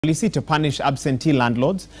Policy to punish absentee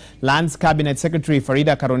landlords. Lands Cabinet Secretary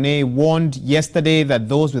Farida Karoney warned yesterday that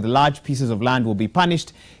those with large pieces of land will be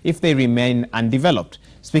punished if they remain undeveloped.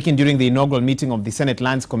 Speaking during the inaugural meeting of the Senate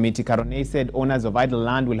Lands Committee, Karoney said owners of idle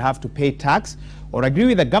land will have to pay tax or agree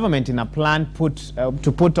with the government in a plan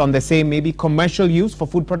to put on the same maybe commercial use for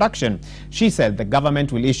food production. She said the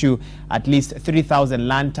government will issue at least 3,000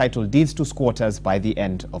 land title deeds to squatters by the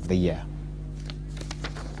end of the year.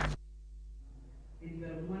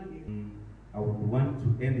 I would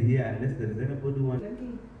want to end here unless there is anybody who wants. Let me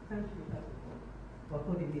thank you for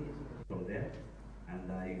coordinating From there,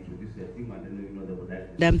 and I introduce your team, and then you know the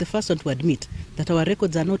production. I'm the first one to admit that our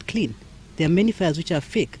records are not clean. There are many files which are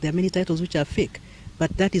fake. There are many titles which are fake.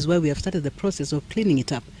 But that is why we have started the process of cleaning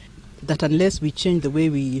it up. That unless we change the way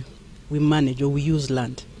we manage or we use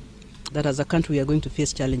land, that as a country we are going to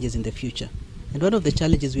face challenges in the future. And one of the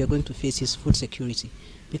challenges we are going to face is food security.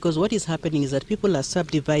 Because what is happening is that people are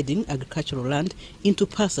subdividing agricultural land into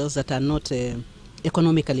parcels that are not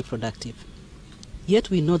economically productive. Yet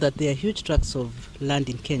we know that there are huge tracts of land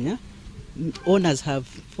in Kenya. Owners have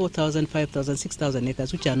 4,000, 5,000, 6,000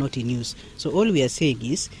 acres which are not in use. So all we are saying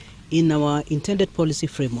is, in our intended policy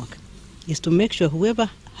framework, is to make sure whoever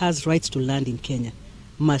has rights to land in Kenya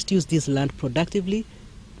must use this land productively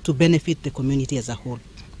to benefit the community as a whole.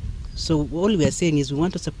 So all we are saying is we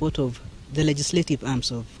want the support of the legislative arms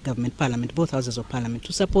of government, parliament, both houses of parliament,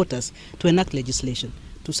 to support us, to enact legislation,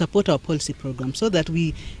 to support our policy program so that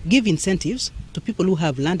we give incentives to people who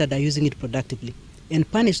have land and are using it productively and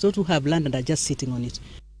punish those who have land and are just sitting on it.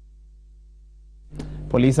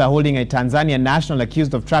 Police are holding a Tanzanian national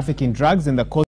accused of trafficking drugs in the coast.